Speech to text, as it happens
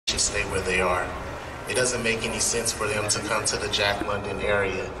stay where they are. It doesn't make any sense for them to come to the Jack London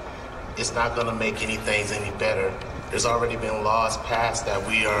area. It's not going to make things any better. There's already been laws passed that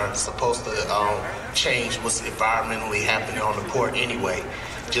we are supposed to change what's environmentally happening on the port anyway.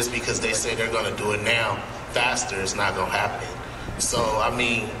 Just because they say they're going to do it now faster, it's not going to happen. So, I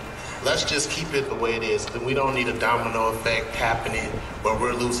mean, let's just keep it the way it is. We don't need a domino effect happening where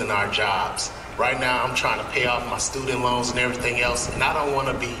we're losing our jobs. Right now, I'm trying to pay off my student loans and everything else, and I don't want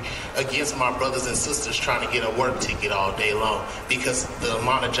to be against my brothers and sisters trying to get a work ticket all day long, because the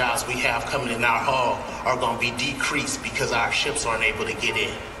amount of jobs we have coming in our hall are going to be decreased because our ships aren't able to get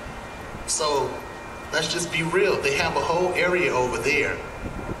in. So let's just be real. They have a whole area over there.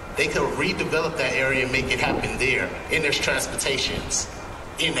 They could redevelop that area and make it happen there, and there's transportations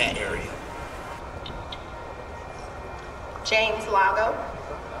in that area. James Lago.